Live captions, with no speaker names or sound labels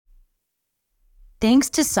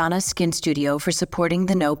Thanks to Sana Skin Studio for supporting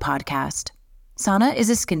the No podcast. Sana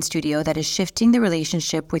is a skin studio that is shifting the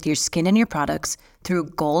relationship with your skin and your products through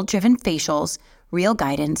goal-driven facials, real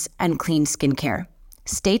guidance, and clean skincare.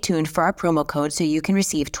 Stay tuned for our promo code so you can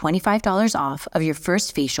receive $25 off of your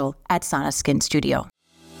first facial at Sana Skin Studio.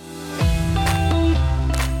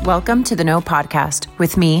 Welcome to the No podcast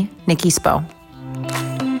with me, Nikki Spo.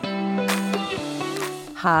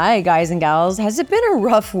 Hi, guys and gals. Has it been a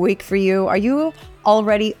rough week for you? Are you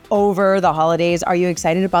already over the holidays? Are you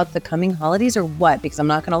excited about the coming holidays or what? Because I'm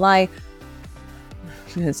not going to lie,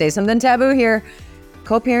 I'm going to say something taboo here.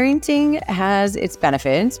 Co-parenting has its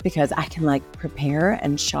benefits because I can prepare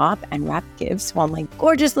and shop and wrap gifts while my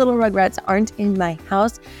gorgeous little rugrats aren't in my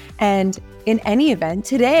house. And in any event,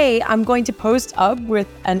 today I'm going to post up with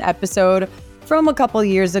an episode from a couple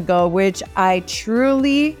years ago, which I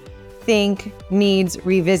truly think needs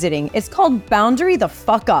revisiting. It's called Boundary the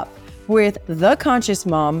Fuck Up with the conscious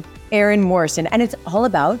mom, Erin Morrison. And it's all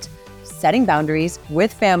about setting boundaries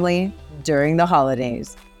with family during the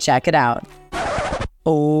holidays. Check it out.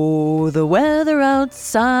 Oh, the weather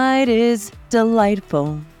outside is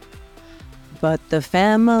delightful, but the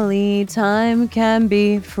family time can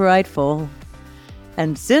be frightful.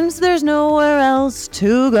 And since there's nowhere else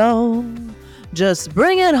to go, just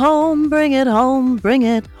bring it home, bring it home, bring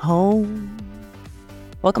it home.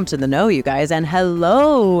 Welcome to the No, you guys, and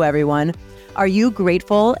hello, everyone. Are you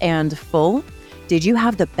grateful and full? Did you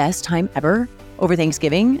have the best time ever over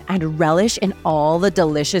Thanksgiving and relish in all the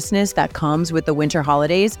deliciousness that comes with the winter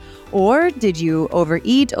holidays? Or did you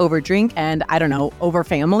overeat, overdrink, and over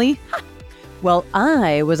family? Well,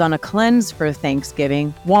 I was on a cleanse for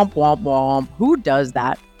Thanksgiving. Womp, womp, womp. Who does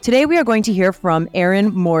that? Today, we are going to hear from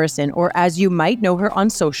Erin Morrison, or as you might know her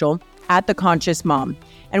on social, at The Conscious Mom.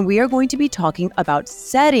 And we are going to be talking about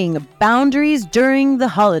setting boundaries during the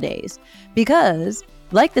holidays. Because,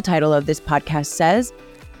 like the title of this podcast says,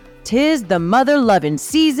 'tis the mother-loving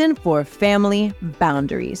season for family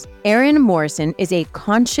boundaries. Erin Morrison is a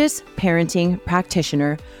conscious parenting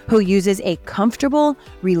practitioner who uses a comfortable,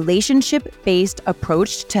 relationship-based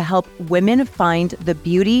approach to help women find the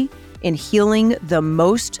beauty in healing the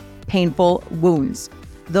most painful wounds,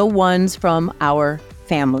 the ones from our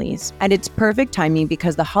families. And it's perfect timing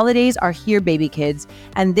because the holidays are here, baby kids,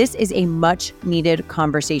 and this is a much-needed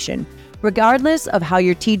conversation. Regardless of how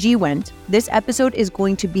your TG went, this episode is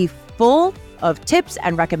going to be full of tips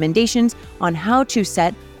and recommendations on how to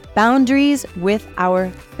set boundaries with our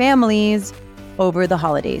families over the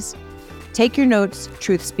holidays. Take your notes,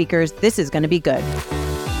 truth speakers. This is going to be good.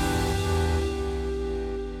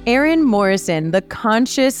 Erin Morrison, the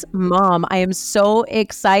conscious mom. I am so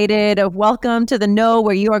excited. Welcome to the No,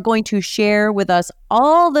 where you are going to share with us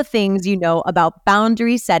all the things you know about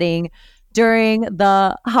boundary setting during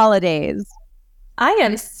the holidays. I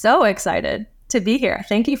am so excited to be here.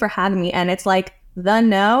 Thank you for having me. And it's the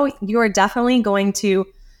No, you are definitely going to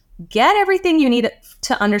get everything you need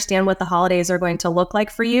to understand what the holidays are going to look like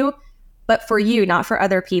for you, but for you, not for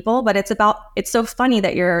other people. But it's so funny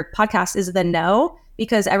that your podcast is the No,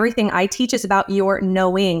 because everything I teach is about your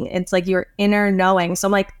knowing. It's your inner knowing.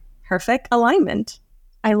 So I'm perfect alignment.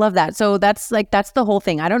 I love that. So that's the whole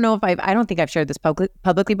thing. I don't think I've shared this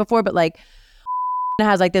publicly before, but it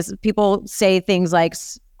has this, people say things like,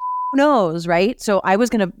 who knows, right? So I was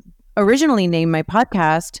going to originally name my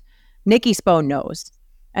podcast Nikki Spo Knows.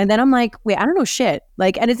 And then I'm wait, I don't know shit.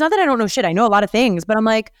 And it's not that I don't know shit. I know a lot of things, but I'm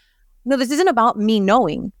no, this isn't about me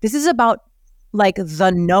knowing. This is about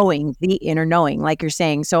the knowing, the inner knowing, like you're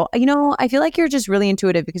saying. So, I feel like you're just really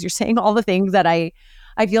intuitive because you're saying all the things that I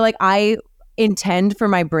feel like I intend for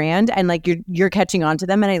my brand, and you're catching on to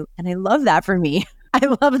them. And I love that for me.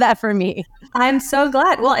 I love that for me. I'm so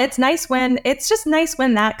glad. Well, it's just nice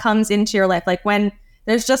when that comes into your life. When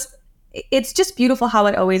there's it's just beautiful how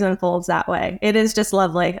it always unfolds that way. It is just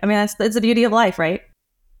lovely. I mean, it's the beauty of life, right?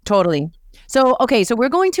 Totally. So, okay, so we're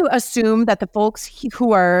going to assume that the folks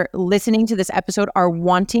who are listening to this episode are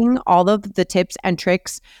wanting all of the tips and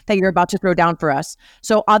tricks that you're about to throw down for us.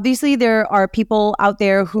 So obviously there are people out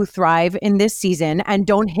there who thrive in this season and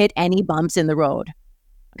don't hit any bumps in the road.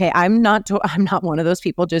 Okay, I'm not one of those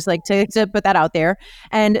people, just to put that out there.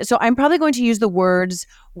 And so I'm probably going to use the words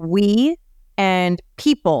we and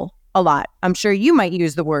people a lot. I'm sure you might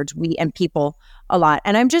use the words we and people a lot.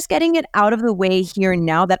 And I'm just getting it out of the way here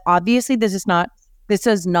now that obviously this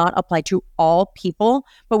does not apply to all people,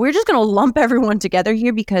 but we're just going to lump everyone together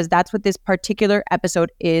here because that's what this particular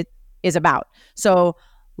episode is about. So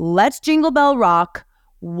let's jingle bell rock.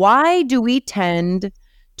 Why do we tend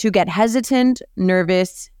to get hesitant,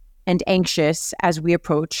 nervous, and anxious as we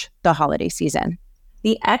approach the holiday season?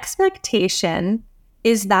 The expectation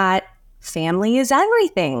is that family is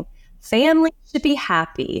everything. Family should be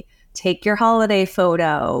happy. Take your holiday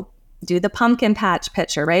photo, do the pumpkin patch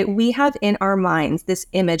picture, right? We have in our minds this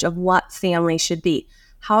image of what family should be,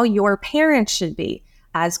 how your parents should be.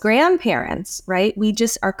 As grandparents, right? We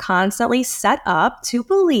just are constantly set up to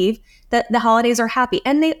believe that the holidays are happy,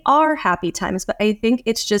 and they are happy times, but I think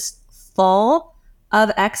it's just full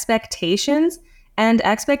of expectations, and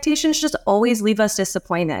expectations just always leave us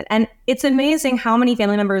disappointed. And it's amazing how many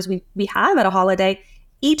family members we have at a holiday.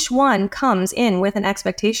 Each one comes in with an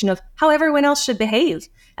expectation of how everyone else should behave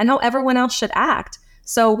and how everyone else should act.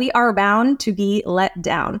 So we are bound to be let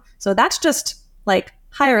down. So that's just like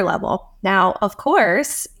higher level. Now, of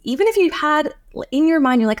course, even if you had in your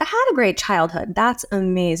mind, you're like, I had a great childhood, that's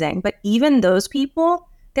amazing. But even those people,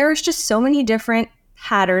 there's just so many different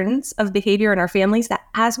patterns of behavior in our families that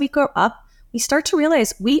as we grow up, we start to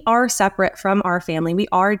realize we are separate from our family. We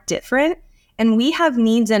are different, and we have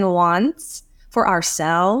needs and wants for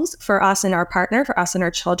ourselves, for us and our partner, for us and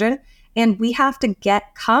our children. And we have to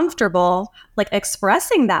get comfortable like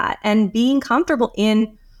expressing that and being comfortable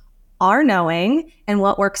in our knowing and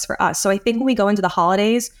what works for us. So I think when we go into the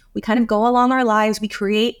holidays, we kind of go along our lives, we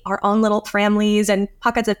create our own little families and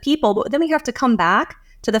pockets of people, but then we have to come back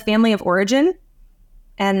to the family of origin,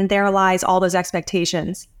 and there lies all those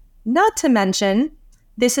expectations. Not to mention,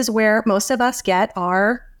 this is where most of us get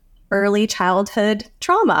our early childhood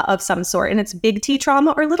trauma of some sort, and it's big T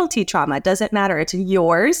trauma or little T trauma. It doesn't matter. It's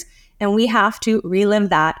yours, and we have to relive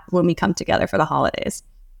that when we come together for the holidays.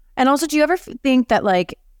 And also, do you ever think that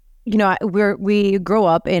like, you know, we grow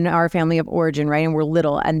up in our family of origin, right? And we're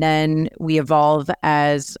little, and then we evolve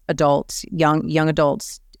as adults, young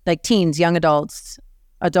adults, like teens, young adults,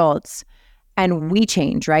 and we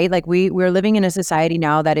change, right? Like we're living in a society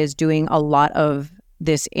now that is doing a lot of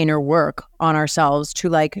this inner work on ourselves to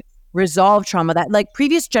like resolve trauma that like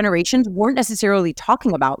previous generations weren't necessarily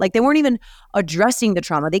talking about. Like they weren't even addressing the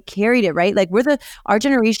trauma. They carried it, right? Like our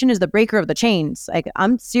generation is the breaker of the chains. Like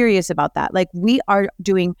I'm serious about that. Like we are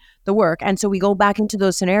doing the work. And so we go back into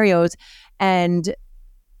those scenarios, and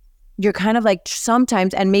you're kind of like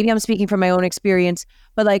sometimes, and maybe I'm speaking from my own experience,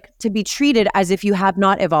 but like to be treated as if you have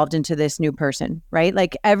not evolved into this new person, right?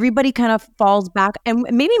 Like everybody kind of falls back, and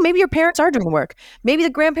maybe your parents are doing the work. Maybe the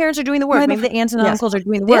grandparents are doing the work. Maybe the aunts and uncles are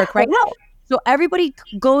doing the work, right? So everybody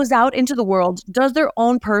goes out into the world, does their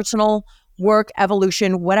own personal work,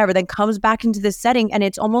 evolution, whatever, then comes back into this setting, and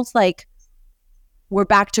it's almost like we're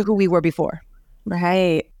back to who we were before.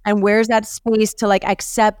 Right. And where's that space to like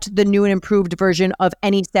accept the new and improved version of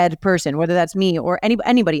any said person, whether that's me or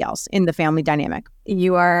anybody else in the family dynamic?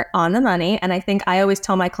 You are on the money. And I think I always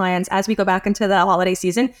tell my clients as we go back into the holiday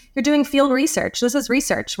season, you're doing field research. This is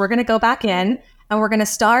research. We're going to go back in and we're going to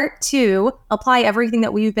start to apply everything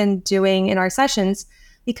that we've been doing in our sessions,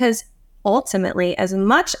 because ultimately, as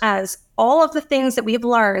much as all of the things that we've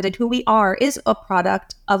learned and who we are is a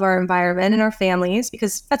product of our environment and our families,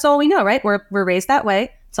 because that's all we know, right? We're raised that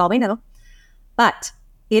way. That's all we know. But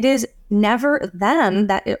it is never them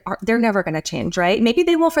they're never going to change, right? Maybe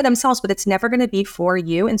they will for themselves, but it's never going to be for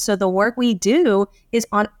you. And so the work we do is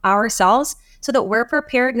on ourselves so that we're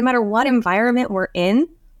prepared no matter what environment we're in.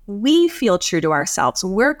 We feel true to ourselves.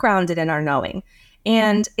 We're grounded in our knowing.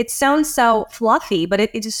 And it sounds so fluffy, but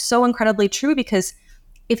it is so incredibly true, because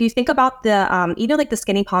if you think about the, like the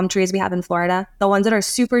skinny palm trees we have in Florida, the ones that are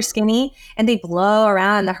super skinny and they blow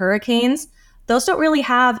around in the hurricanes, those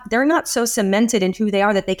they're not so cemented in who they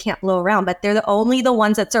are that they can't blow around, but they're only the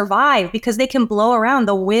ones that survive because they can blow around.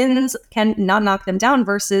 The winds can not knock them down,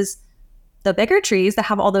 versus the bigger trees that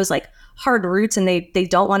have all those like hard roots and they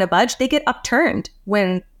don't want to budge. They get upturned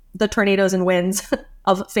when the tornadoes and winds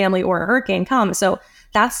of family or a hurricane come. So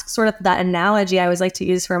that's sort of that analogy I always like to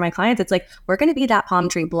use for my clients. It's like, we're going to be that palm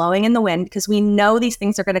tree blowing in the wind because we know these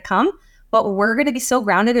things are going to come, but we're going to be so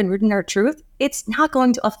grounded and rooted in our truth, it's not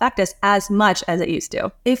going to affect us as much as it used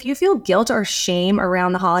to. If you feel guilt or shame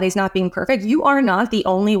around the holidays not being perfect, you are not the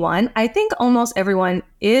only one. I think almost everyone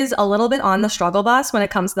is a little bit on the struggle bus when it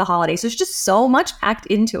comes to the holidays. There's just so much packed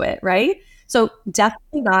into it, right? So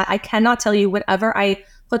definitely not. I cannot tell you, whenever I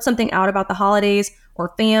put something out about the holidays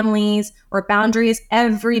or families or boundaries,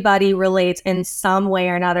 everybody relates in some way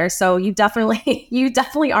or another. So you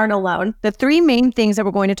definitely aren't alone. The three main things that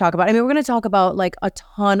we're going to talk about, I mean, we're going to talk about like a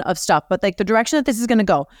ton of stuff, but like the direction that this is going to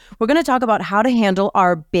go, we're going to talk about how to handle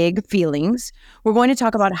our big feelings. We're going to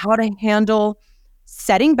talk about how to handle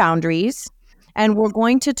setting boundaries. And we're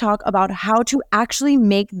going to talk about how to actually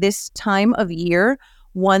make this time of year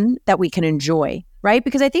one that we can enjoy, right?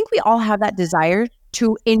 Because I think we all have that desire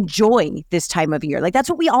to enjoy this time of year. Like that's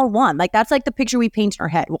what we all want. Like that's like the picture we paint in our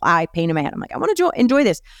head. Well, I paint in my head. I'm like, I want to enjoy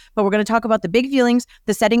this. But we're going to talk about the big feelings,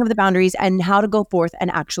 the setting of the boundaries, and how to go forth and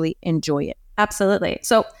actually enjoy it. Absolutely.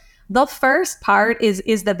 So the first part is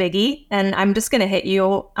the biggie. And I'm just going to hit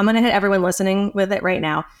you. I'm going to hit everyone listening with it right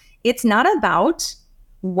now. It's not about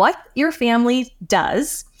what your family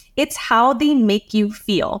does. It's how they make you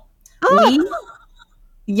feel.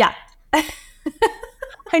 Yeah.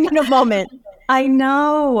 I need a moment. I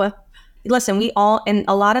know. Listen, we all, and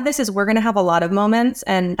a lot of this is we're going to have a lot of moments.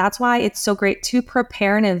 And that's why it's so great to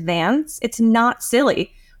prepare in advance. It's not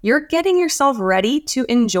silly. You're getting yourself ready to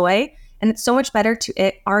enjoy. And it's so much better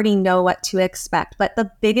to already know what to expect. But the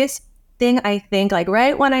biggest thing I think, like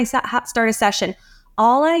right when I start a session,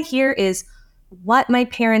 all I hear is what my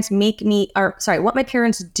parents what my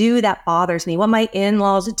parents do that bothers me, what my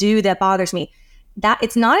in-laws do that bothers me. That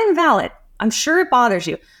it's not invalid. I'm sure it bothers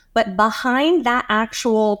you. But behind that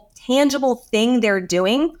actual tangible thing they're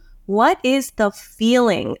doing, what is the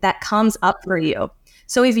feeling that comes up for you?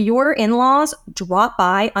 So if your in-laws drop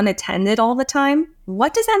by unattended all the time,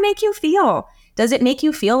 what does that make you feel? Does it make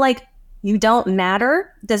you feel like you don't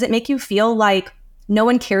matter? Does it make you feel like no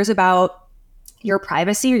one cares about your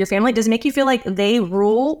privacy or your family? Does it make you feel like they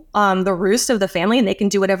rule the roost of the family and they can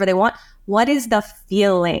do whatever they want? What is the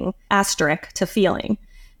feeling? Asterisk to feeling.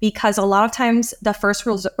 Because a lot of times the first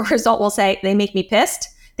result will say, they make me pissed,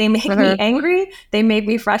 they make me angry, they make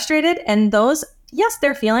me frustrated. And those, yes,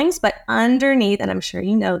 they're feelings, but underneath, and I'm sure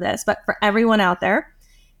you know this, but for everyone out there,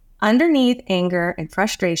 underneath anger and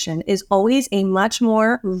frustration is always a much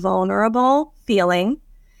more vulnerable feeling.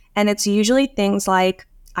 And it's usually things like,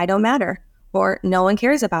 I don't matter, or no one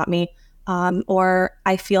cares about me, or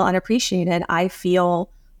I feel unappreciated, I feel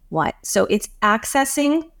what? So it's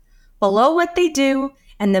accessing below what they do,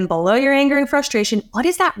 and then below your anger and frustration, what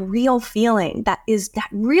is that real feeling that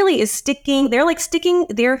really is sticking? They're like sticking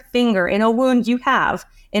their finger in a wound you have.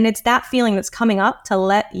 And it's that feeling that's coming up to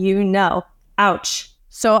let you know. Ouch.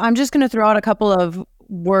 So I'm just going to throw out a couple of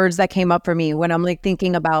words that came up for me when I'm like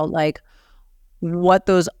thinking about like what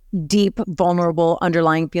those deep, vulnerable,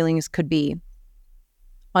 underlying feelings could be.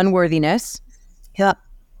 Unworthiness. Yep.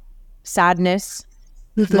 Sadness.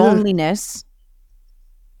 Loneliness.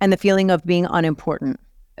 And the feeling of being unimportant.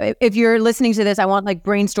 If you're listening to this, I want like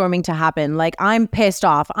brainstorming to happen. Like I'm pissed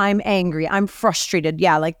off, I'm angry, I'm frustrated.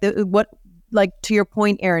 Yeah, like to your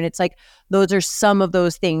point, Erin, it's like those are some of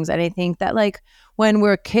those things. And I think that like when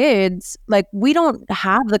we're kids, like we don't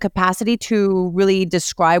have the capacity to really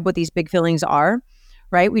describe what these big feelings are,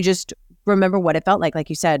 right? We just remember what it felt like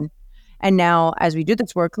you said. And now as we do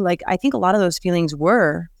this work, like I think a lot of those feelings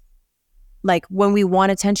were like when we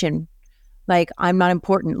want attention. Like, I'm not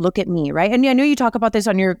important. Look at me, right? And I know you talk about this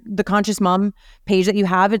on the Conscious Mom page that you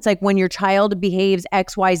have. It's like when your child behaves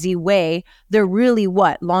XYZ way, they're really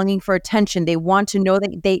what? Longing for attention. They want to know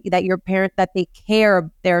that your parent, that they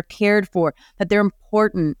care, they're cared for, that they're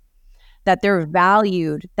important, that they're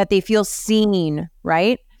valued, that they feel seen,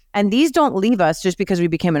 right? And these don't leave us just because we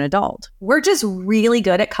became an adult. We're just really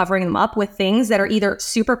good at covering them up with things that are either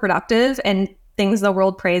super productive and things the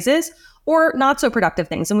world praises, or not so productive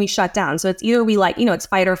things, and we shut down. So it's either we like, it's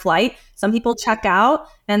fight or flight. Some people check out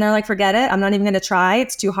and they're like, forget it, I'm not even going to try,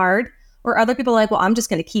 it's too hard. Or other people are like, well, I'm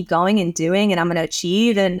just going to keep going and doing, and I'm going to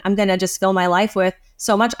achieve, and I'm going to just fill my life with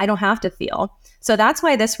so much I don't have to feel. So that's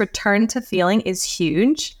why this return to feeling is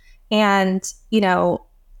huge. And,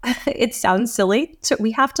 it sounds silly. So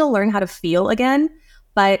we have to learn how to feel again.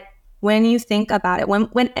 But when you think about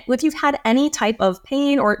it, if you've had any type of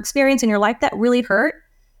pain or experience in your life that really hurt,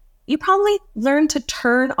 you probably learn to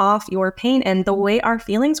turn off your pain. And the way our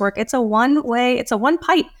feelings work, it's a one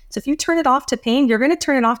pipe. So if you turn it off to pain, you're going to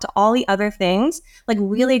turn it off to all the other things, like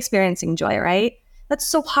really experiencing joy, right? That's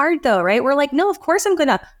so hard though, right? We're like, no, of course I'm going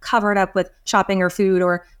to cover it up with shopping or food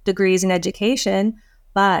or degrees in education.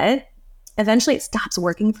 But eventually it stops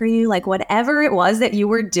working for you. Like whatever it was that you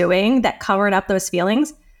were doing that covered up those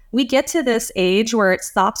feelings, we get to this age where it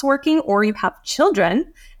stops working, or you have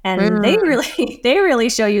children and they really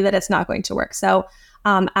show you that it's not going to work. So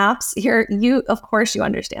apps here, of course you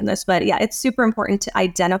understand this, but yeah, it's super important to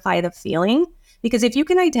identify the feeling, because if you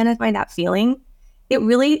can identify that feeling, it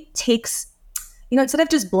really takes, instead of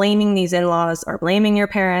just blaming these in-laws or blaming your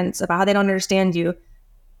parents about how they don't understand you,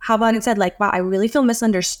 how about instead like, wow, I really feel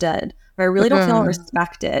misunderstood, or I really don't feel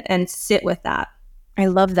respected, and sit with that. I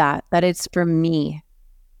love that it's for me.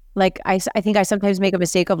 Like, I think I sometimes make a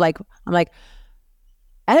mistake of like, I'm like,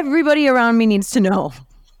 everybody around me needs to know,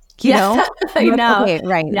 you know? I know. Okay,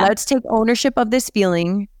 right. Yeah. Let's take ownership of this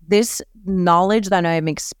feeling. This knowledge that I'm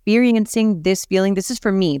experiencing this feeling. This is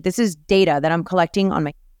for me. This is data that I'm collecting on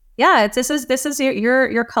my. Yeah, this is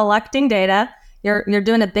you're collecting data. You're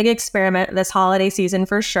doing a big experiment this holiday season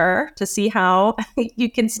for sure to see how you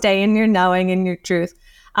can stay in your knowing and your truth.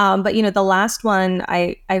 But the last one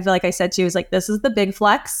I feel like I said to you is like, this is the big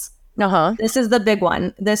flex. This is the big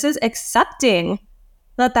one. This is accepting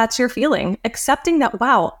that that's your feeling. Accepting that,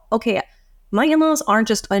 wow, okay, my in-laws aren't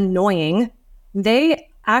just annoying. They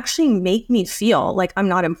actually make me feel like I'm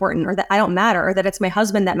not important, or that I don't matter, or that it's my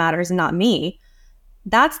husband that matters and not me.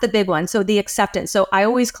 That's the big one. So the acceptance. So I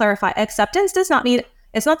always clarify, acceptance does not mean,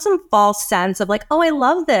 it's not some false sense of like, oh, I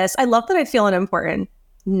love this. I love that I feel unimportant.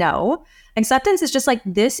 No, acceptance is just like,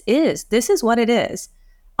 this is what it is.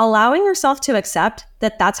 Allowing yourself to accept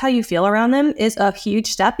that that's how you feel around them is a huge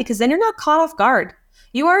step, because then you're not caught off guard.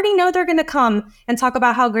 You already know they're going to come and talk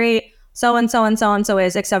about how great so-and-so and so-and-so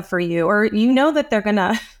is, except for you, or that they're going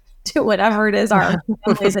to do whatever it is our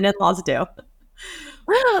families and in-laws do.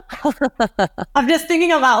 I'm just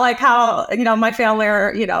thinking about like how, my family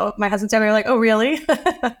or, my husband's family are like, oh, really?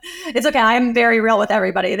 It's okay. I'm very real with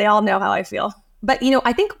everybody. They all know how I feel. But,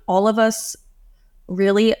 I think all of us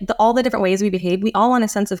really, all the different ways we behave, we all want a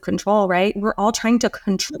sense of control, right? We're all trying to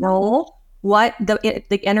control what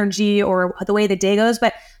the energy or the way the day goes.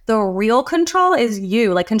 But the real control is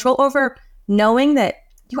you, like control over knowing that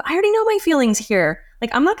I already know my feelings here. Like,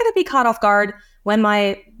 I'm not going to be caught off guard when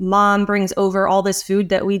my mom brings over all this food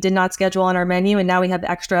that we did not schedule on our menu, and now we have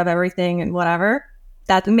extra of everything and whatever.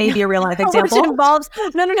 That may be a real life example. Which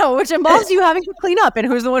involves you having to clean up, and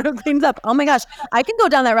who's the one who cleans up? Oh my gosh, I can go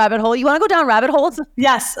down that rabbit hole. You want to go down rabbit holes?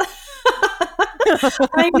 Yes.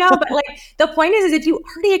 I know, but like the point is if you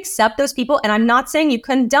already accept those people, and I'm not saying you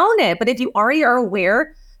condone it, but if you already are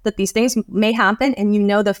aware that these things may happen and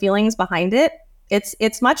the feelings behind it,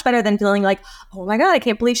 it's much better than feeling like, oh my God, I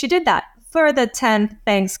can't believe she did that for the 10th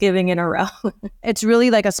Thanksgiving in a row. It's really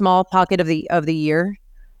like a small pocket of the year.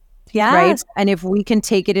 Yeah. Right. And if we can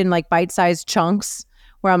take it in like bite-sized chunks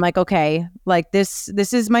where I'm like, okay, like this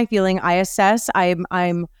is my feeling. I assess,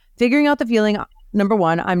 I'm figuring out the feeling. Number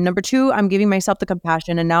one, number two, I'm giving myself the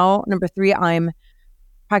compassion. And now number three, I'm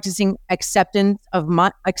practicing acceptance of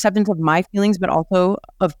my feelings, but also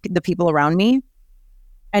of the people around me.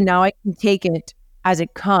 And now I can take it as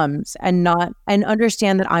it comes and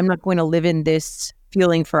understand that I'm not going to live in this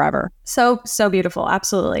feeling forever. So beautiful.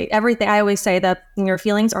 Absolutely. Everything. I always say that your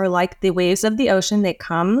feelings are like the waves of the ocean. They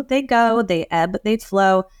come, they go, they ebb, they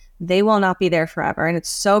flow. They will not be there forever. And it's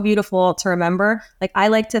so beautiful to remember. Like, I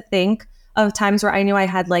like to think of times where I knew I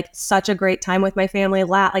had like such a great time with my family,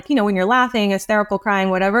 like, when you're laughing, hysterical, crying,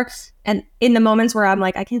 whatever. And in the moments where I'm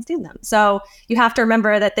like, I can't stand them. So you have to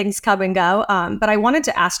remember that things come and go. But I wanted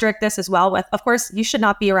to asterisk this as well with, of course, you should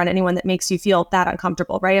not be around anyone that makes you feel that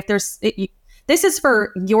uncomfortable, right? This is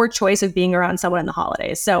for your choice of being around someone in the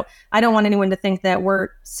holidays. So I don't want anyone to think that we're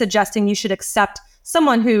suggesting you should accept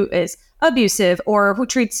someone who is abusive or who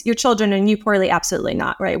treats your children and you poorly. Absolutely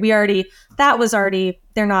not, right?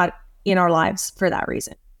 They're not in our lives for that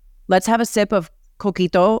reason. Let's have a sip of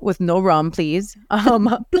coquito with no rum, please.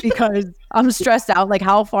 Because I'm stressed out. Like,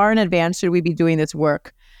 how far in advance should we be doing this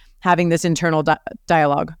work? Having this internal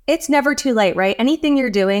dialogue. It's never too late, right? Anything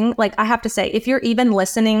you're doing, like, I have to say, if you're even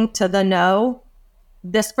listening to the no,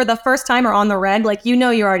 this for the first time or on the reg, like,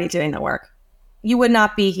 you're already doing the work. You would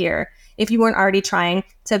not be here if you weren't already trying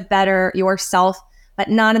to better yourself, but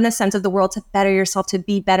not in the sense of the world to better yourself, to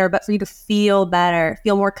be better, but for you to feel better,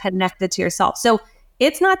 feel more connected to yourself. So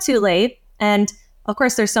it's not too late. And of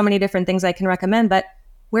course, there's so many different things I can recommend, but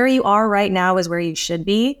where you are right now is where you should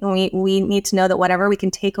be. And we need to know that whatever we can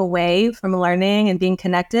take away from learning and being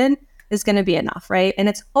connected is going to be enough, right? And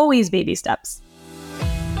it's always baby steps.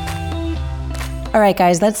 All right,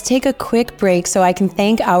 guys, let's take a quick break so I can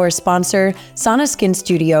thank our sponsor, Sana Skin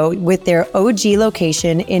Studio, with their OG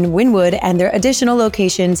location in Wynwood and their additional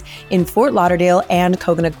locations in Fort Lauderdale and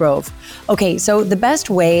Coconut Grove. Okay, so the best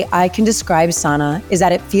way I can describe Sana is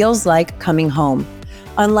that it feels like coming home.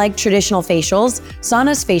 Unlike traditional facials,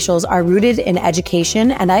 Sana's facials are rooted in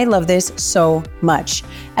education, and I love this so much.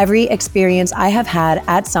 Every experience I have had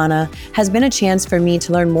at Sana has been a chance for me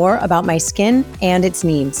to learn more about my skin and its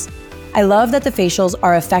needs. I love that the facials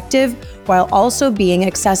are effective while also being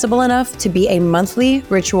accessible enough to be a monthly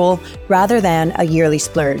ritual rather than a yearly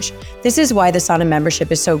splurge. This is why the Sana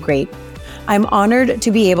membership is so great. I'm honored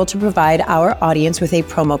to be able to provide our audience with a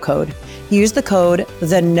promo code. Use the code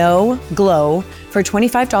TheNoGlow for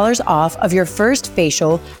 $25 off of your first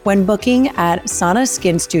facial when booking at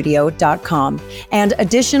sanaskinstudio.com and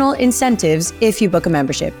additional incentives if you book a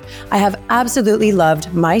membership. I have absolutely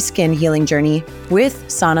loved my skin healing journey with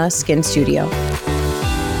Sana Skin Studio.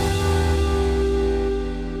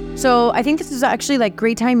 So I think this is actually like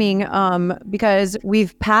great timing because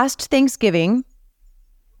we've passed Thanksgiving.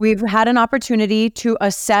 We've had an opportunity to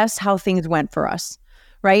assess how things went for us,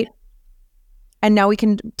 right? And now we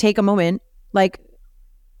can take a moment, like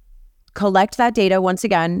collect that data once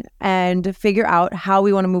again and figure out how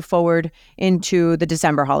we want to move forward into the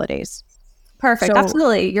December holidays. Perfect.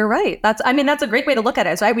 Absolutely. You're right. That's a great way to look at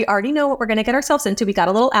it. Right? We already know what we're going to get ourselves into. We got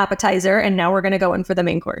a little appetizer and now we're going to go in for the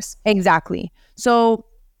main course. Exactly. So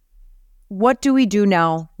what do we do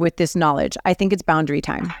now with this knowledge? I think it's boundary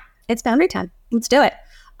time. It's boundary time. Let's do it.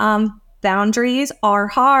 Boundaries are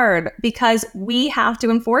hard because we have to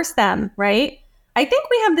enforce them, right? I think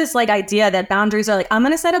we have this like idea that boundaries are like, I'm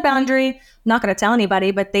going to set a boundary. I'm not going to tell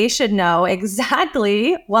anybody, but they should know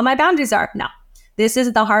exactly what my boundaries are. No, this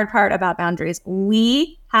is the hard part about boundaries.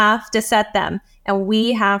 We have to set them and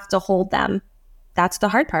we have to hold them. That's the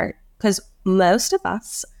hard part because most of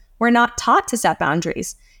us were not taught to set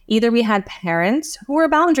boundaries. Either we had parents who were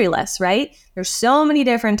boundaryless, right? There's so many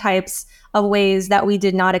different types of ways that we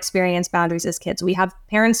did not experience boundaries as kids. We have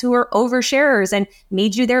parents who were oversharers and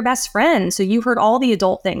made you their best friend. So you heard all the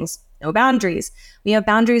adult things, no boundaries. We have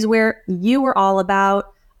boundaries where you were all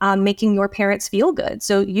about making your parents feel good.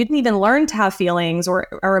 So you didn't even learn to have feelings or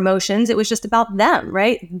emotions. It was just about them,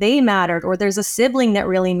 right? They mattered, or there's a sibling that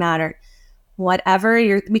really mattered. Whatever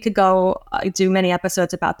we could go do many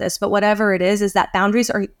episodes about this, but whatever it is that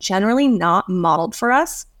boundaries are generally not modeled for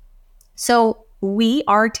us. So we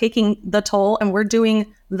are taking the toll and we're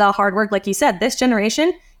doing the hard work. Like you said, this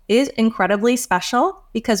generation is incredibly special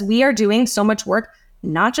because we are doing so much work,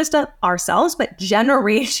 not just of ourselves, but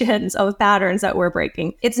generations of patterns that we're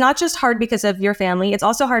breaking. It's not just hard because of your family. It's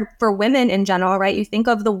also hard for women in general, right? You think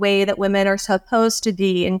of the way that women are supposed to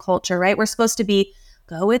be in culture, right? We're supposed to be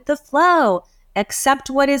go with the flow, accept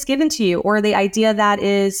what is given to you, or the idea that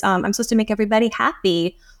is, I'm supposed to make everybody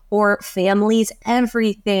happy, or family's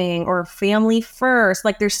everything, or family first.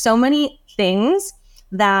 Like there's so many things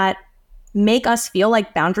that make us feel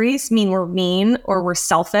like boundaries mean we're mean, or we're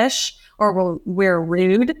selfish, or we're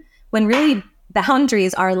rude, when really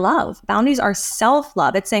boundaries are love. Boundaries are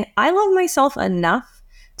self-love. It's saying, I love myself enough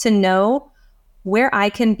to know where I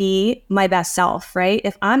can be my best self, right?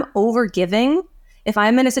 If I'm overgiving, if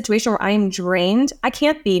I'm in a situation where I'm drained, I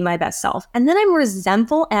can't be my best self. And then I'm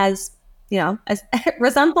resentful as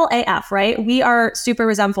resentful AF, right? We are super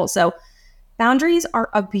resentful. So boundaries are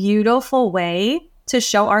a beautiful way to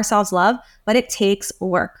show ourselves love, but it takes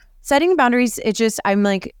work. Setting boundaries, I'm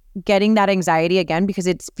like getting that anxiety again because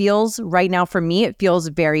it feels right now for me, it feels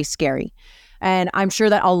very scary. And I'm sure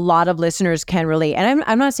that a lot of listeners can relate. And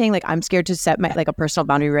I'm not saying like I'm scared to set my like a personal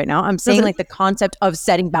boundary right now. I'm saying like the concept of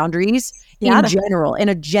setting boundaries in general, in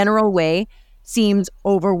a general way, seems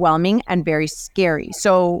overwhelming and very scary.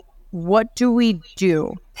 So what do we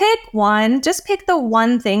do? Pick one. Just pick the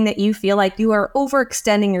one thing that you feel like you are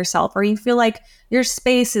overextending yourself, or you feel like your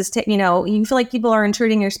space is, you feel like people are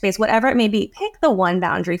intruding your space, whatever it may be. Pick the one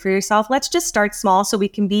boundary for yourself. Let's just start small so we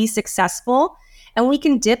can be successful and we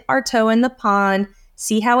can dip our toe in the pond,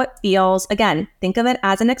 see how it feels. Again, think of it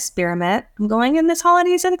as an experiment. I'm going in this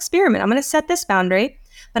holiday as an experiment. I'm going to set this boundary,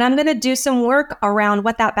 but I'm going to do some work around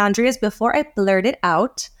what that boundary is before I blurt it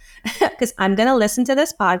out. Because I'm going to listen to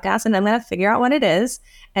this podcast and I'm going to figure out what it is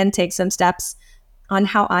and take some steps on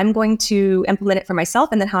how I'm going to implement it for myself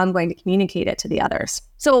and then how I'm going to communicate it to the others.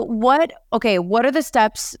 So what are the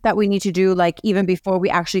steps that we need to do, like even before we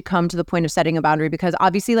actually come to the point of setting a boundary? Because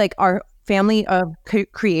obviously like our family of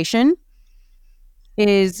creation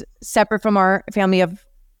is separate from our family of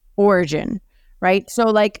origin, right? So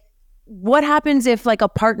like what happens if like a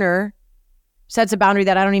partner sets a boundary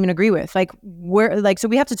that I don't even agree with? Like so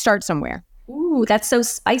we have to start somewhere. Ooh, that's so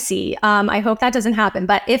spicy. I hope that doesn't happen.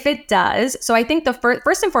 But if it does, so I think the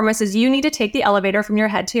first and foremost is you need to take the elevator from your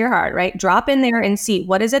head to your heart, right? Drop in there and see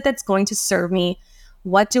what is it that's going to serve me?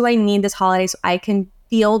 What do I need this holiday so I can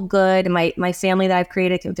feel good and my family that I've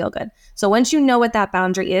created can feel good? So once you know what that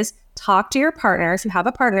boundary is, talk to your partner. If you have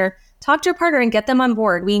a partner, talk to your partner and get them on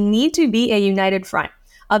board. We need to be a united front.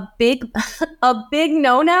 A big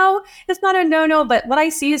no-no. It's not a no-no, but what I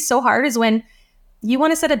see is so hard is when you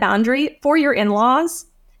want to set a boundary for your in-laws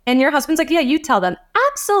And your husband's like, yeah, you tell them.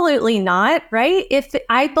 Absolutely not, right? If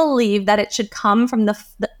I believe that it should come from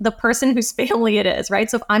the person whose family it is, right?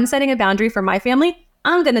 So if I'm setting a boundary for my family,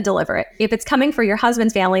 I'm going to deliver it. If it's coming for your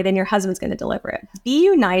husband's family, then your husband's going to deliver it. Be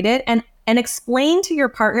united and explain to your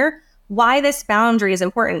partner why this boundary is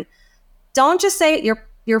important. Don't just say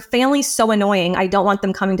your family's so annoying, I don't want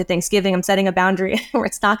them coming to Thanksgiving, I'm setting a boundary where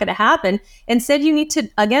it's not going to happen. Instead, you need to,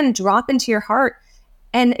 again, drop into your heart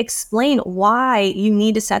and explain why you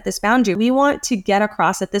need to set this boundary. We want to get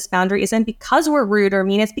across that this boundary isn't because we're rude or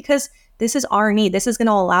mean. It's because this is our need. This is going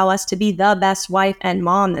to allow us to be the best wife and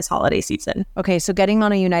mom this holiday season. Okay, so getting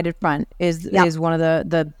on a united front is one of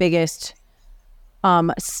the biggest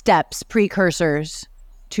steps, precursors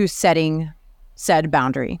to setting said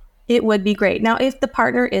boundary. It would be great. Now, if the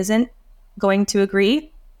partner isn't going to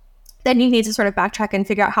agree, then you need to sort of backtrack and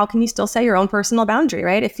figure out how can you still set your own personal boundary,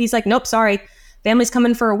 right? If he's like, nope, sorry, family's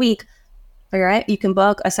coming for a week, all right, you can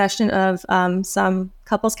book a session of some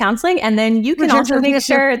couples counseling, and then you can also make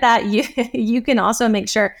sure that you can also make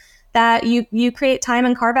sure that you create time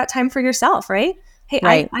and carve out time for yourself, right? Hey,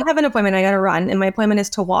 right. I have an appointment I got to run, and my appointment is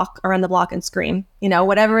to walk around the block and scream,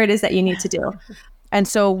 whatever it is that you need to do. And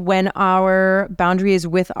so when our boundary is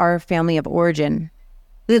with our family of origin,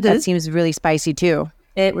 that seems really spicy too.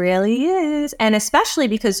 It really is. And especially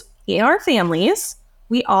because in our families,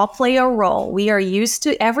 we all play a role. We are used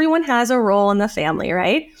to, everyone has a role in the family,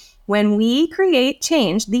 right? When we create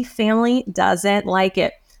change, the family doesn't like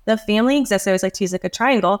it. The family exists, I always like to use like a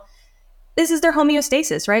triangle. This is their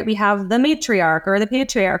homeostasis, right? We have the matriarch or the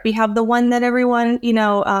patriarch. We have the one that everyone,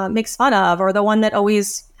 makes fun of, or the one that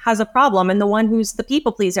always has a problem, and the one who's the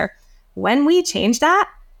people pleaser. When we change that,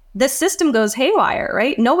 the system goes haywire,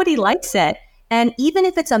 right? Nobody likes it. And even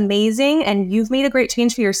if it's amazing and you've made a great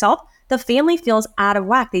change for yourself, the family feels out of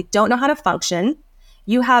whack. They don't know how to function.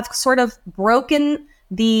 You have sort of broken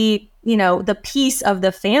the piece of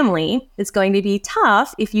the family. It's going to be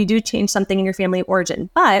tough if you do change something in your family of origin.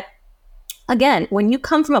 But again, when you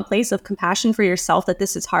come from a place of compassion for yourself that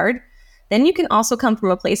this is hard, then you can also come from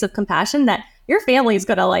a place of compassion that your family is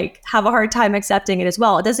going to have a hard time accepting it as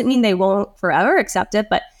well. It doesn't mean they won't forever accept it,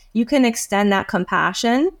 but you can extend that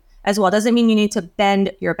compassion as well. It doesn't mean you need to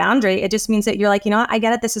bend your boundary. It just means that you're like, I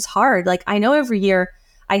get it. This is hard. I know every year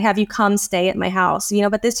I have you come stay at my house,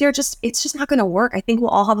 but this year it's just not going to work. I think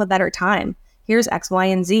we'll all have a better time. Here's X, Y,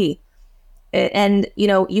 and Z. And,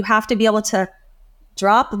 you have to be able to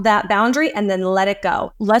drop that boundary and then let it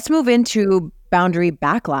go. Let's move into boundary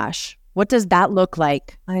backlash. What does that look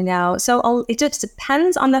like? I know. So it just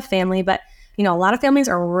depends on the family, but a lot of families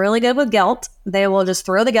are really good with guilt. They will just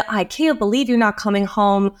throw the guilt. I can't believe you're not coming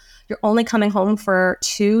home. You're only coming home for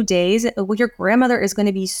 2 days. Your grandmother is going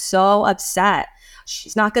to be so upset.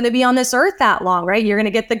 She's not going to be on this earth that long, right? You're going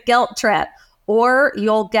to get the guilt trip, or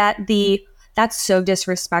you'll get that's so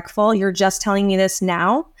disrespectful. You're just telling me this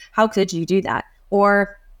now. How could you do that?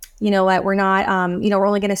 Or, you know what, we're not, we're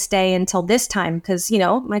only going to stay until this time because,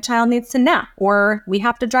 my child needs to nap, or we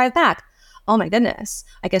have to drive back. Oh my goodness.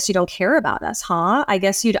 I guess you don't care about us, huh? I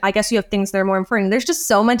guess you have things that are more important. There's just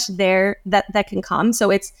so much there that can come. So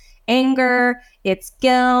it's anger, it's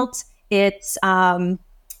guilt, it's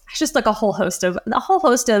just a whole host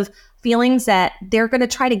of feelings that they're going to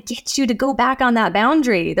try to get you to go back on that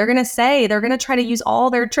boundary. They're going to try to use all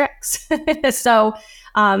their tricks. So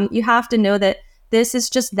you have to know that this is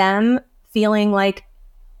just them feeling like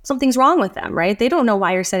something's wrong with them, right? They don't know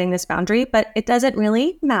why you're setting this boundary, but it doesn't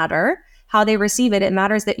really matter how they receive it. It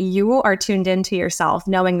matters that you are tuned into yourself,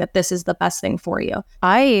 knowing that this is the best thing for you.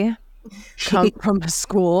 I come from a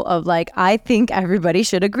school of I think everybody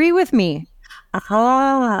should agree with me.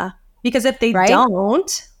 Because if they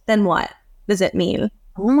don't, then what does it mean?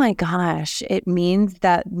 Oh my gosh. It means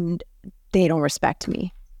that they don't respect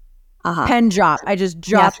me. Pen drop. I just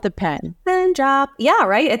dropped the pen. Pen drop. Yeah,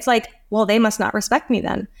 right? It's well, they must not respect me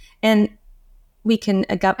then. And we can...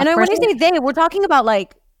 when I say they, we're talking about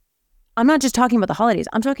I'm not just talking about the holidays.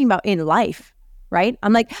 I'm talking about in life, right?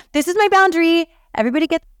 I'm this is my boundary. Everybody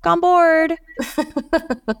get on board.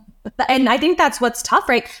 And I think that's what's tough,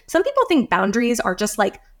 right? Some people think boundaries are just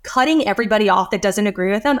cutting everybody off that doesn't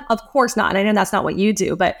agree with them. Of course not. And I know that's not what you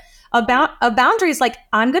do, but about a boundary is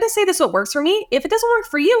I'm going to say this is what works for me. If it doesn't work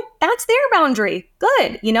for you, that's their boundary.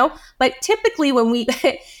 Good, But typically when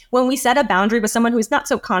we set a boundary with someone who's not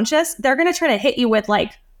so conscious, they're going to try to hit you with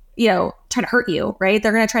try to hurt you, right?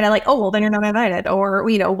 They're going to try to oh, well, then you're not invited, or,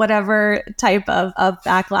 whatever type of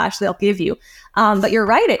backlash they'll give you. But you're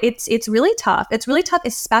right. It's really tough. It's really tough,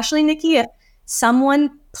 especially, Nikki, if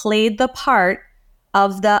someone played the part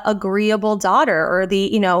of the agreeable daughter or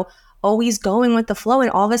the, always going with the flow. And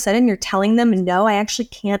all of a sudden you're telling them, no, I actually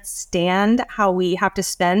can't stand how we have to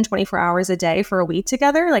spend 24 hours a day for a week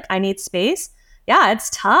together. Like I need space. Yeah, it's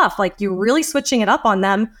tough. Like you're really switching it up on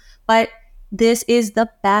them, but this is the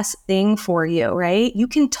best thing for you, right? You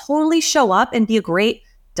can totally show up and be a great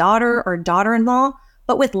daughter or daughter-in-law,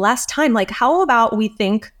 but with less time. Like how about we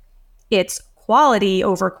think it's quality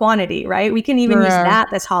over quantity, right? We can even use that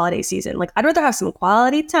this holiday season. Like I'd rather have some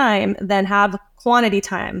quality time than have quantity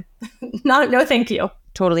time. No, thank you.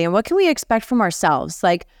 Totally. And what can we expect from ourselves?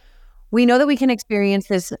 Like we know that we can experience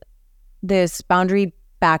this boundary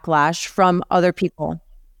backlash from other people.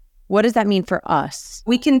 What does that mean for us?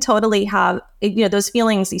 We can totally have, those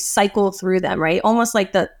feelings, you cycle through them, right? Almost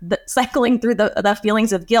like the cycling through the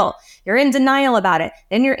feelings of guilt. You're in denial about it.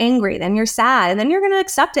 Then you're angry. Then you're sad. And then you're going to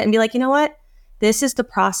accept it and be like, you know what? This is the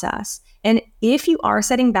process. And if you are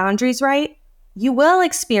setting boundaries right, you will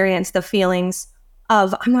experience the feelings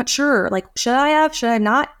of, I'm not sure, like, should I have, should I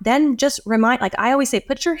not? Then just remind, like I always say,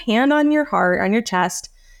 put your hand on your heart, on your chest,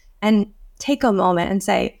 and take a moment and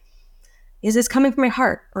say, is this coming from my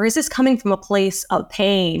heart? Or is this coming from a place of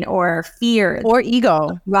pain or fear? Or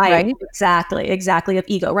ego. Right? Exactly. Of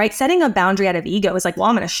ego, right? Setting a boundary out of ego is like, well,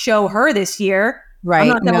 I'm going to show her this year. Right. I'm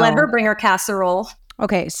not going to let her bring her casserole.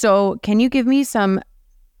 Okay. So can you give me some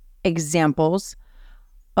examples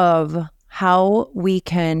of how we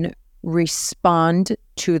can respond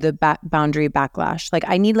to the boundary backlash? Like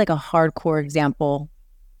I need like a hardcore example,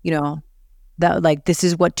 that like, this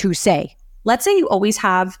is what to say. Let's say you always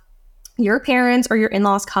have your parents or your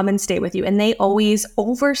in-laws come and stay with you and they always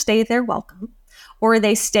overstay their welcome or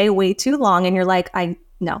they stay way too long and you're like,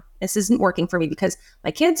 no, this isn't working for me because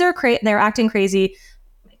my kids are they're acting crazy.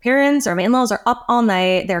 My parents or my in-laws are up all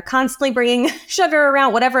night. They're constantly bringing sugar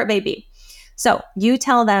around, whatever it may be. So you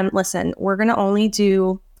tell them, listen, we're going to only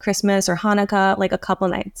do Christmas or Hanukkah like a couple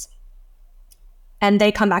nights. And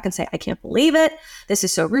they come back and say, I can't believe it. This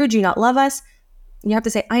is so rude. You not love us. You have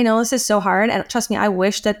to say, I know this is so hard. And trust me, I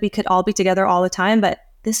wish that we could all be together all the time, but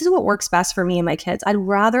this is what works best for me and my kids. I'd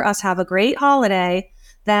rather us have a great holiday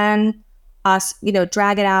than us,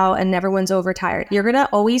 drag it out and everyone's overtired. You're going to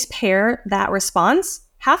always pair that response,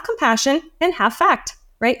 have compassion and have fact,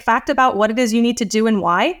 right? Fact about what it is you need to do and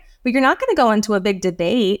why, but you're not going to go into a big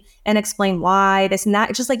debate and explain why this and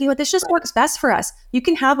that. It's just like, this just works best for us. You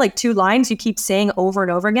can have like 2 lines you keep saying over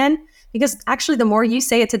and over again. Because actually, the more you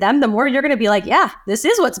say it to them, the more you're going to be like, yeah, this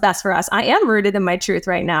is what's best for us. I am rooted in my truth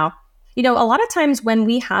right now. A lot of times when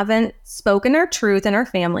we haven't spoken our truth in our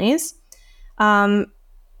families, 2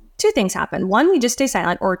 things happen. 1, we just stay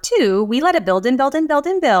silent. Or 2, we let it build and build and build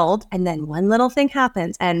and build. And then one little thing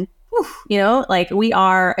happens and, like we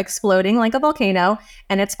are exploding like a volcano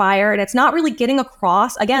and it's fire and it's not really getting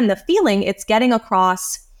across, again, the feeling, it's getting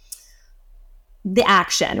across the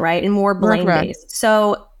action, right? And more blame-based.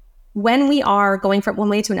 So when we are going from one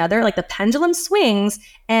way to another, like the pendulum swings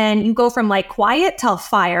and you go from like quiet to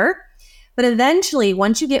fire. But eventually,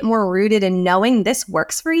 once you get more rooted in knowing this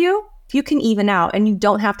works for you, you can even out and you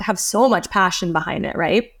don't have to have so much passion behind it,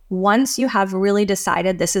 right? Once you have really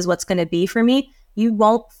decided this is what's going to be for me, you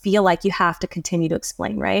won't feel like you have to continue to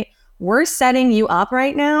explain, right? We're setting you up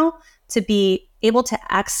right now to be able to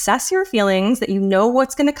access your feelings, that you know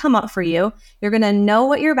what's going to come up for you. You're going to know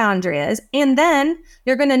what your boundary is. And then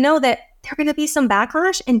you're going to know that there's going to be some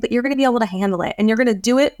backlash, but you're going to be able to handle it. And you're going to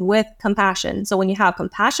do it with compassion. So when you have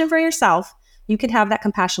compassion for yourself, you can have that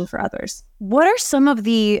compassion for others. What are some of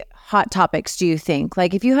the hot topics, do you think?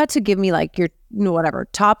 Like if you had to give me like your,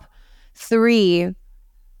 top 3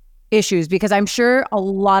 issues, because I'm sure a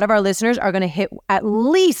lot of our listeners are going to hit at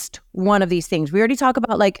least one of these things. We already talk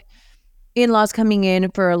about like in-laws coming in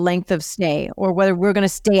for a length of stay or whether we're going to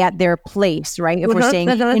stay at their place, right? If we're staying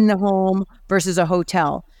in the home versus a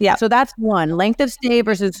hotel. Yeah. So that's one, length of stay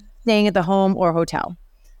versus staying at the home or hotel.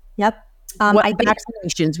 Yep.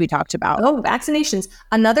 Vaccinations we talked about. Oh, vaccinations.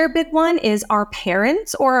 Another big one is our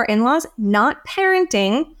parents or our in-laws not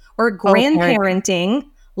parenting or grandparenting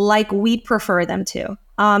like we'd prefer them to.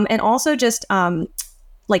 And also just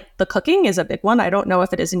like the cooking is a big one. I don't know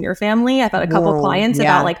if it is in your family. I've had a couple of clients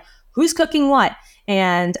about like who's cooking what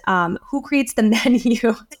and who creates the menu.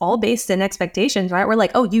 It's all based in expectations, right? We're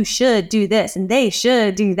like, oh, you should do this and they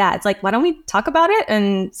should do that. It's like, why don't we talk about it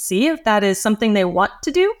and see if that is something they want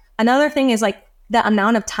to do? Another thing is like the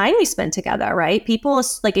amount of time we spend together, right? People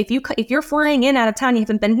like if you're flying in out of town, you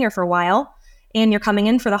haven't been here for a while and you're coming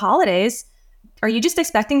in for the holidays, are you just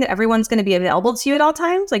expecting that everyone's going to be available to you at all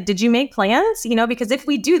times? Like, did you make plans? Because if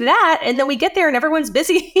we do that and then we get there and everyone's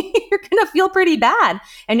busy, you're going to feel pretty bad.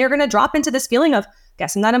 And you're going to drop into this feeling of,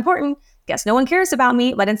 guess I'm not important. guess no one cares about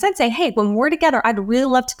me, but instead say, hey, when we're together, I'd really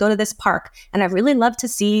love to go to this park and I'd really love to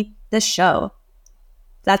see this show.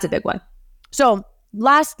 That's a big one. So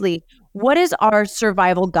lastly, what is our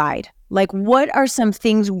survival guide? Like, what are some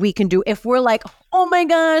things we can do if we're like, oh my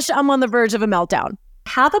gosh, I'm on the verge of a meltdown?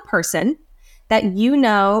 Have a person that you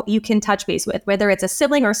know you can touch base with, whether it's a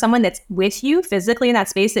sibling or someone that's with you physically in that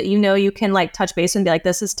space that you know you can like touch base and be like,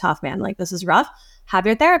 this is tough, man. Like, this is rough. Have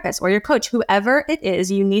your therapist or your coach, whoever it is,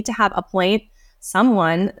 you need to have appoint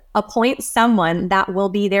someone that will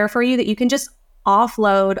be there for you, that you can just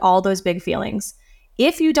offload all those big feelings.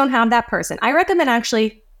 If you don't have that person, I recommend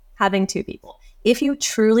actually having two people. If you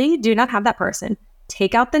truly do not have that person,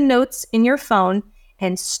 take out the notes in your phone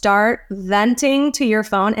and start venting to your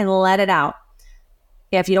phone and let it out.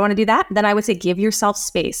 If you don't want to do that, then I would say give yourself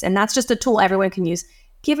space. And that's just a tool everyone can use.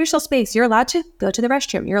 Give yourself space. You're allowed to go to the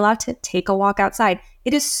restroom. You're allowed to take a walk outside.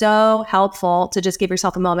 It is so helpful to just give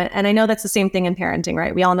yourself a moment. And I know that's the same thing in parenting,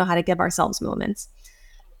 right? We all know how to give ourselves moments.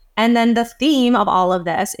 And then the theme of all of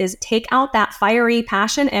this is take out that fiery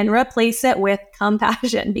passion and replace it with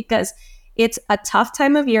compassion, because it's a tough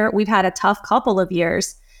time of year. We've had a tough couple of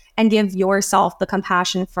years, and give yourself the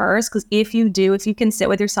compassion first. Because if you can sit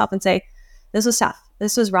with yourself and say, this was tough,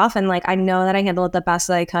 this was rough, and like, I know that I handled it the best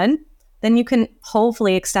that I could, then you can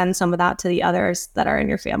hopefully extend some of that to the others that are in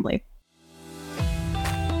your family.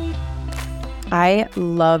 I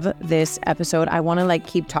love this episode. I want to like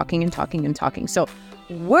keep talking and talking and talking. So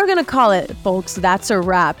we're going to call it, folks. That's a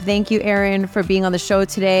wrap. Thank you, Erin, for being on the show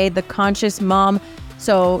today, The Conscious Mom.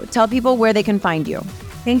 So tell people where they can find you.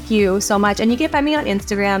 Thank you so much. And you can find me on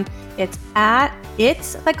Instagram. It's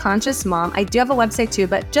The Conscious Mom. I do have a website too,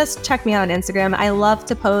 but just check me out on Instagram. I love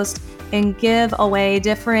to post and give away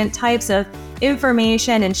different types of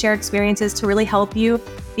information and share experiences to really help you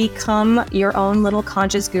become your own little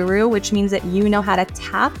conscious guru, which means that you know how to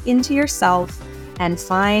tap into yourself and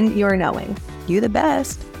find your knowing. You the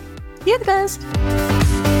best. You're the best.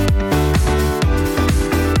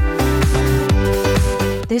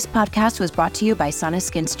 This podcast was brought to you by Sana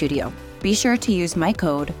Skin Studio. Be sure to use my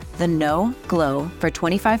code, TheNoGlow, for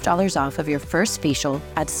 $25 off of your first facial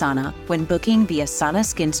at Sana when booking via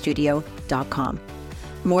sanaskinstudio.com.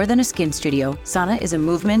 More than a skin studio, Sana is a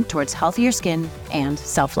movement towards healthier skin and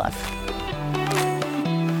self-love.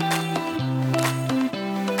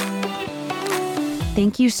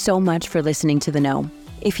 Thank you so much for listening to The Know.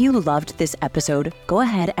 If you loved this episode, go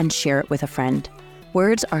ahead and share it with a friend.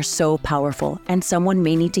 Words are so powerful, and someone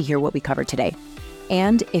may need to hear what we covered today.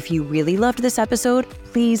 And if you really loved this episode,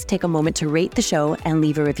 please take a moment to rate the show and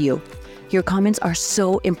leave a review. Your comments are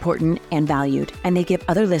so important and valued, and they give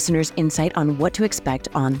other listeners insight on what to expect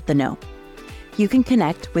on The Know. You can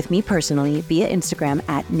connect with me personally via Instagram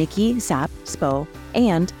at Nikki Sapp Spo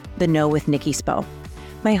and The Know with Nikki Spo.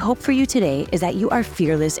 My hope for you today is that you are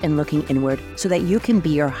fearless in looking inward so that you can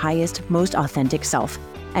be your highest, most authentic self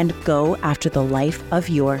and go after the life of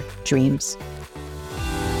your dreams.